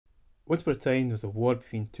Once upon a time there was a war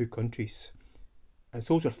between two countries and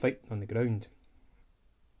soldiers fighting on the ground.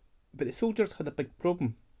 But the soldiers had a big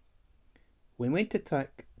problem. When they went to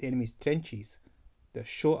attack the enemy's trenches, they were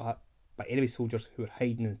shot at by enemy soldiers who were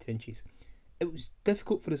hiding in the trenches. It was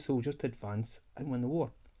difficult for the soldiers to advance and win the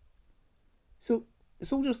war. So the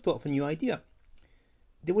soldiers thought of a new idea.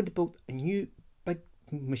 They wanted to build a new big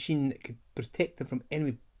machine that could protect them from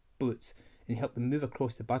enemy bullets and help them move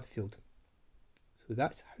across the battlefield. So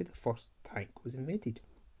that's how the first tank was invented.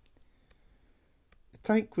 The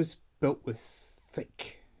tank was built with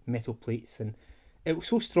thick metal plates, and it was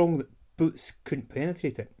so strong that bullets couldn't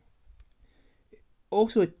penetrate it. It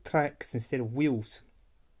also had tracks instead of wheels,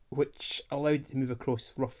 which allowed it to move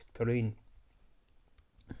across rough terrain.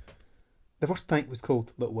 The first tank was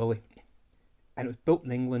called Little Willie, and it was built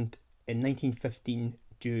in England in 1915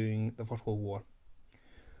 during the First World War.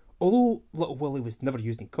 Although Little Willie was never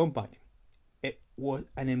used in combat, it was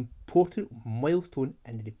an important milestone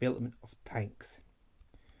in the development of tanks.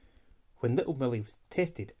 When Little Willie was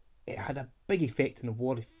tested, it had a big effect on the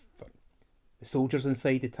war effort. The soldiers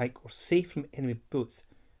inside the tank were safe from enemy bullets,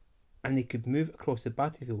 and they could move across the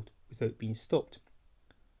battlefield without being stopped.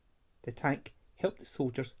 The tank helped the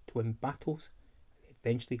soldiers to win battles and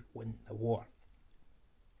eventually win the war.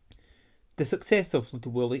 The success of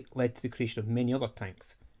Little Willie led to the creation of many other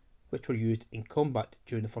tanks, which were used in combat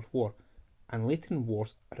during the First War and later in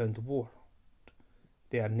wars around the world.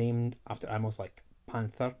 They are named after animals like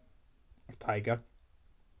panther or tiger,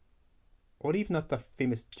 or even after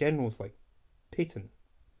famous generals like Patton.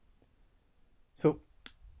 So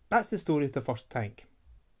that's the story of the first tank,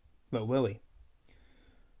 Little Willie.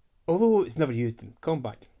 Although it's never used in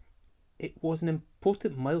combat, it was an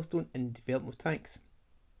important milestone in the development of tanks.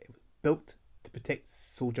 It was built to protect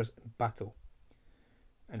soldiers in battle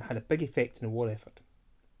and had a big effect on the war effort.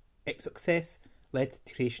 Its success led to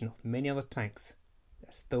the creation of many other tanks that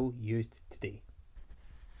are still used today.